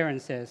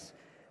experiences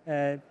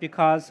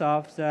because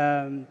of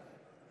the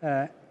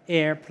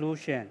air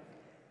pollution.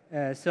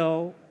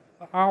 So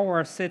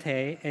our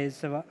city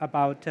is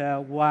about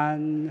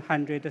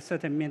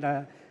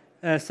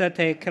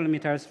 130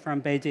 kilometers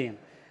from Beijing.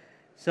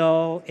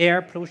 So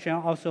air pollution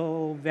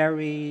also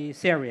very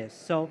serious.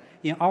 So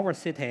in our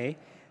city,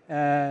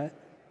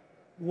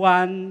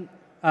 one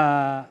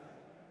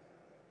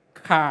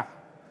car,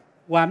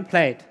 one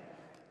plate,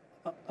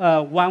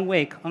 1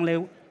 week,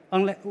 only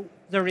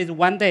there is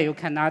 1 day you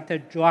cannot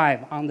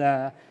drive on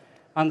the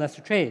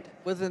street.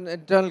 With an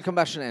internal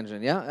combustion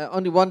engine, yeah?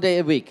 Only 1 day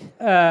a week?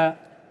 1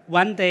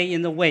 day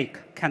in the week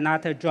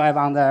cannot drive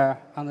on the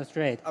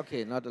street.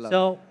 Okay, not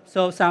allowed.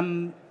 So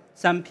some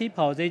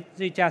people,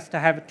 they just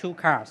have 2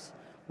 cars.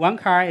 One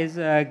car is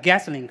a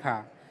gasoline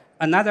car.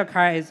 Another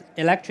car is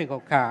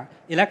electrical car.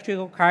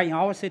 Electrical car in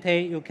our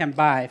city you can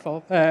buy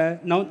for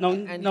no.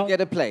 And you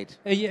get a plate.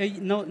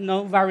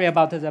 No worry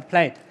about the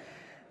plate.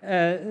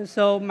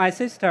 So my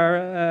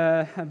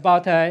sister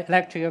bought an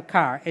electrical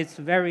car. It's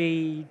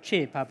very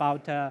cheap.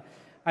 About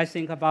I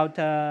think about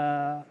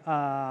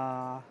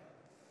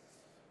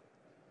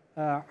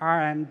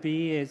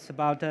RMB is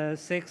about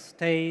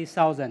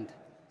 60,000.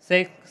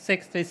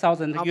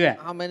 60,000 yuan.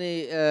 How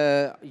many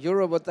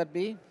euro would that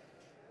be?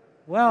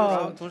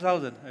 Well,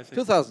 2,000. I think.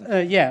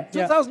 2,000. Yeah.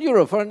 2,000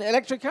 euro for an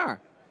electric car.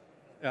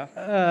 Yeah.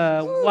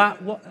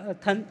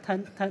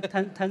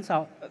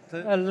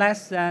 10,000.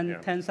 Less than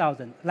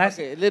 10,000.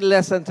 Okay, a little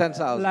less than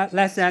 10,000.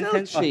 Less than Still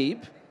 10,000.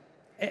 cheap.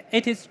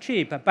 It is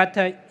cheap, but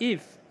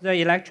if the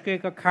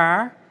electric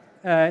car,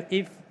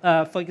 if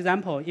for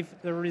example, if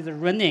there is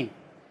running,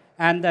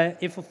 and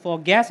if for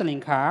gasoline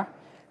car,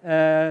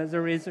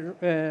 there is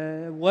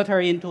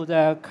water into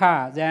the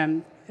car,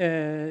 then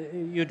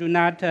you do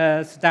not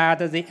start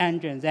the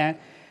engine, then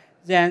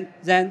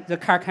the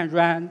car can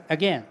run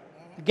again,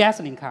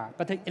 gasoline car,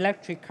 but the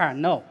electric car,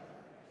 no.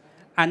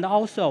 And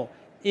also,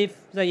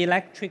 if the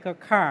electric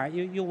car,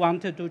 you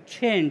wanted to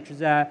change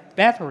the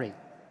battery,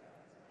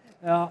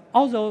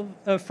 also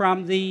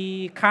from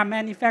the car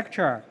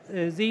manufacturer,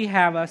 they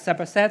have a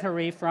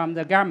subsidiary from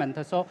the government.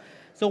 So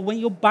when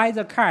you buy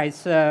the car,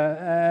 it's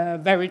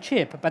very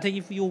cheap. But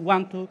if you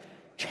want to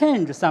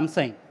change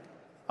something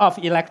of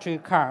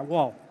electric car,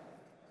 well,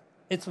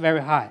 it's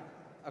very high.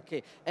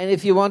 Okay, and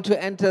if you want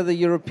to enter the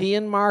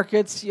European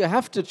markets, you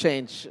have to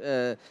change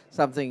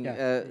something,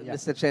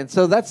 Mr. Chen.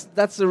 So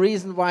that's the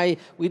reason why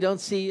we don't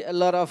see a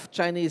lot of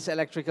Chinese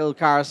electrical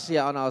cars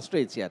here on our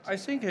streets yet. I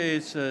think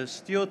it's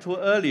still too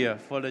early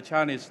for the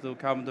Chinese to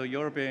come to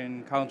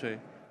European country.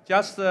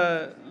 Just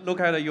look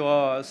at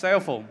your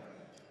cell phone.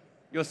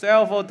 Your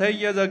cell phone 10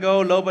 years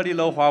ago, nobody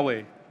knows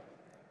Huawei.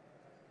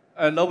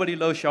 Nobody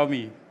knows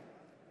Xiaomi.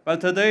 But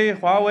today,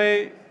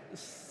 Huawei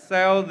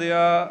sell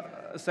their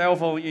cell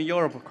phone in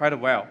Europe quite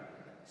well.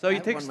 So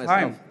it takes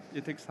time.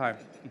 It takes time.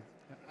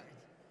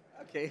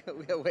 Okay,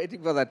 we are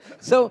waiting for that.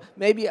 So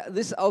maybe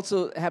this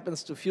also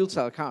happens to fuel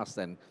cell cars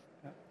then,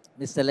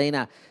 Mr.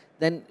 Lehner.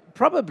 Then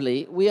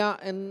probably we are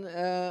in,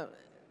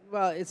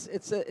 well,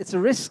 it's a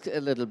risk a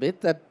little bit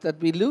that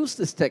we lose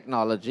this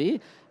technology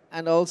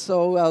and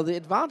also, well, the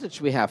advantage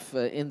we have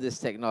in this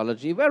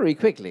technology very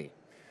quickly.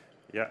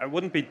 Yeah, I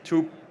wouldn't be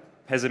too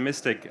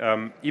pessimistic,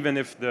 even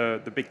if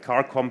the big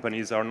car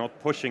companies are not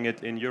pushing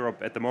it in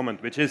Europe at the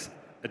moment, which is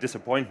a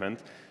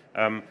disappointment.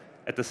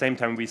 At the same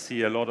time, we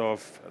see a lot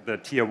of the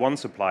tier 1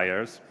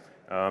 suppliers,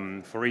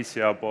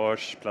 Faurecia,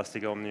 Bosch,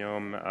 Plastic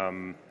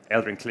Omnium,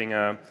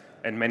 Eldring-Klinger,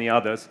 and many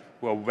others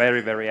who are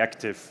very, very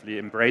actively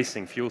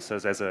embracing fuel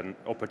cells as an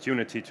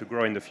opportunity to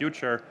grow in the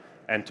future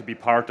and to be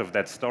part of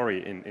that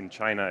story in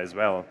China as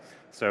well.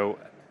 So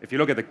if you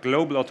look at the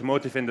global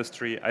automotive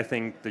industry, I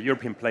think the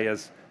European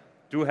players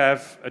do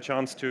have a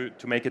chance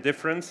to make a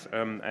difference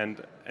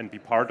and be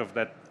part of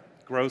that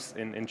growth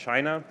in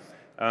China.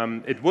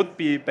 It would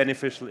be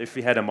beneficial if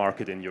we had a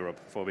market in Europe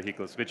for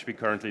vehicles, which we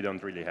currently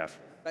don't really have.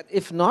 But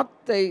if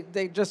not,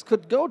 they just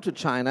could go to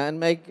China and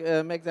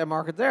make their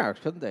market there,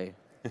 couldn't they?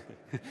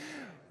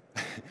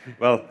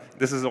 Well,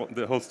 this is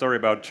the whole story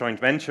about joint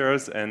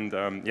ventures, and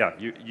yeah,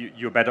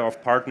 you're better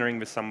off partnering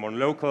with someone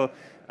local.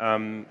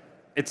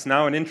 It's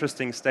now an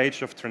interesting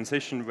stage of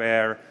transition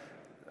where,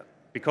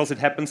 because it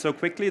happens so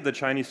quickly, the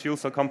Chinese fuel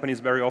cell companies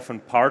very often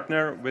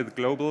partner with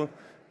global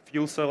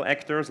fuel cell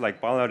actors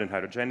like Ballard and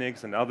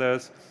Hydrogenics and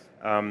others.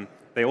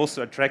 They're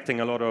also attracting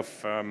a lot of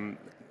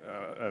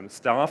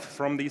staff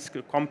from these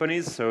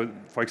companies. So,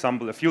 for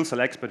example, a fuel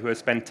cell expert who has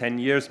spent 10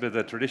 years with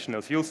a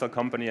traditional fuel cell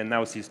company and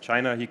now sees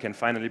China, he can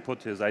finally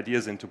put his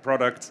ideas into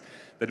products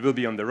that will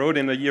be on the road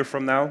in a year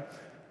from now.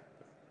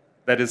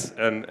 That is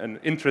an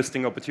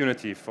interesting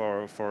opportunity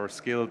for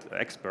skilled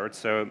experts.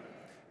 So,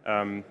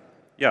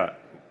 yeah,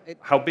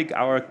 how big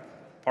our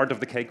part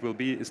of the cake will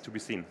be is to be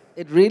seen.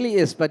 It really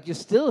is, but you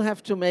still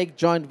have to make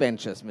joint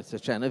ventures,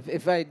 Mr. Chen.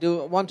 If I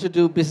want to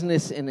do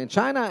business in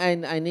China,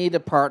 I need a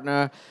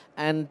partner,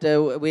 and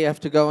we have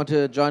to go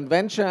into a joint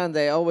venture, and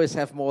they always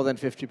have more than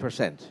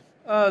 50%.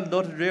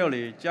 Not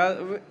really.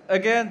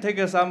 Again, take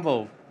an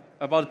example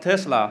about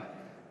Tesla.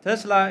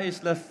 Tesla is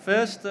the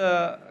first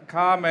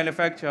car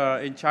manufacturer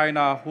in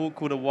China who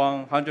could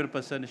won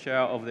 100%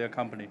 share of their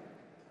company.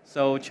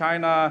 So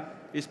China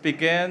is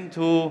began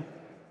to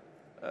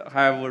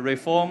have a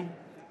reform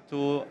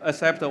to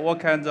accept all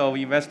kinds of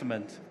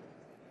investment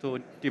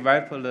to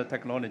develop the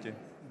technology.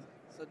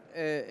 So,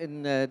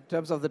 in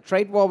terms of the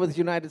trade war with the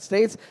United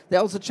States, they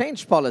also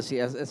changed policy,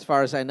 as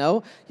far as I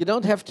know. You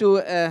don't have to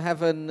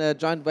have a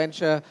joint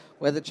venture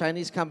where the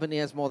Chinese company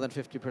has more than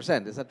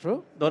 50%. Is that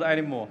true? Not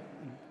anymore.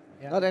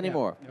 Yeah, not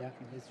anymore. Yeah,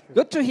 it's true.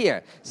 Good to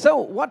hear. So,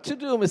 what to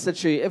do, Mr.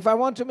 Chi? If I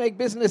want to make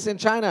business in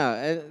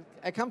China,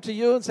 I come to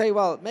you and say,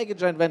 well, make a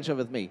joint venture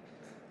with me.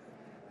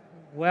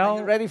 Well, Are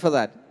you ready for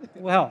that?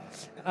 Well,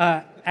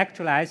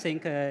 actually, I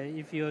think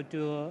if you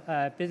do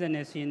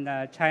business in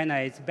China,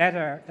 it's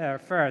better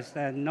first,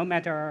 no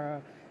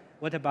matter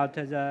what about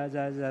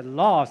the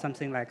law or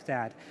something like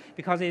that,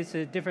 because it's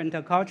a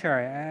different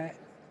culture.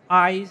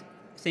 I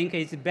think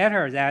it's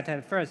better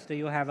that first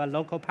you have a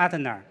local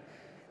partner.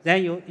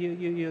 Then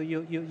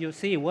you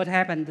see what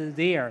happened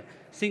there.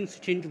 Things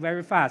change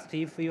very fast.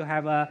 If you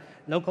have a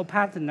local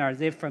partner,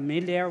 they're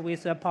familiar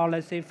with the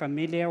policy,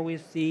 familiar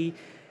with the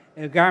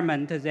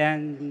government,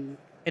 then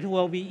it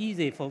will be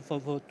easy for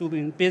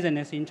doing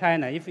business in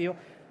China. If you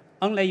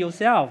only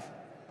yourself,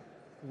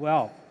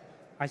 well,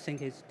 I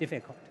think it's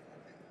difficult.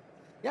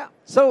 Yeah,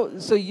 so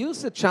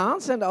use the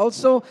chance, and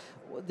also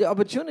the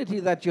opportunity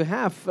that you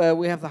have.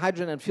 We have the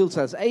Hydrogen and Fuel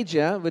Cells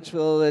Asia, which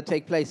will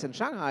take place in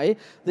Shanghai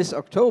this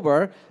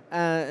October.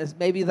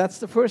 Maybe that's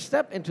the first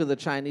step into the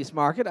Chinese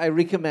market. I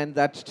recommend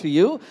that to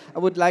you. I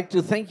would like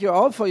to thank you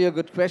all for your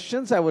good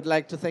questions. I would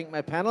like to thank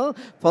my panel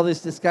for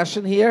this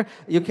discussion here.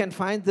 You can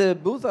find the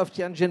booth of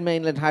Tianjin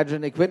Mainland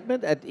Hydrogen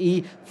Equipment at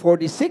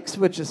E46,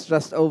 which is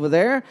just over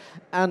there.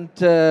 And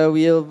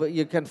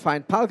you can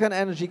find Palcan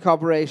Energy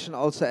Corporation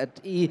also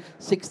at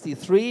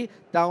E63,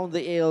 down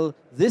the aisle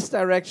this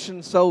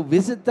direction. So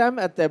visit them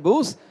at their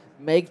booth.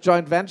 Make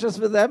joint ventures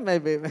with them,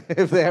 maybe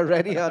if they're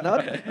ready or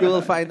not. You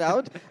will find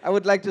out. I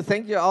would like to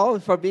thank you all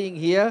for being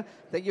here.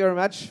 Thank you very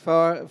much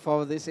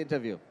for this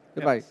interview.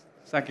 Goodbye. Yes.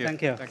 Thank you.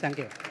 Thank you. Thank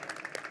you.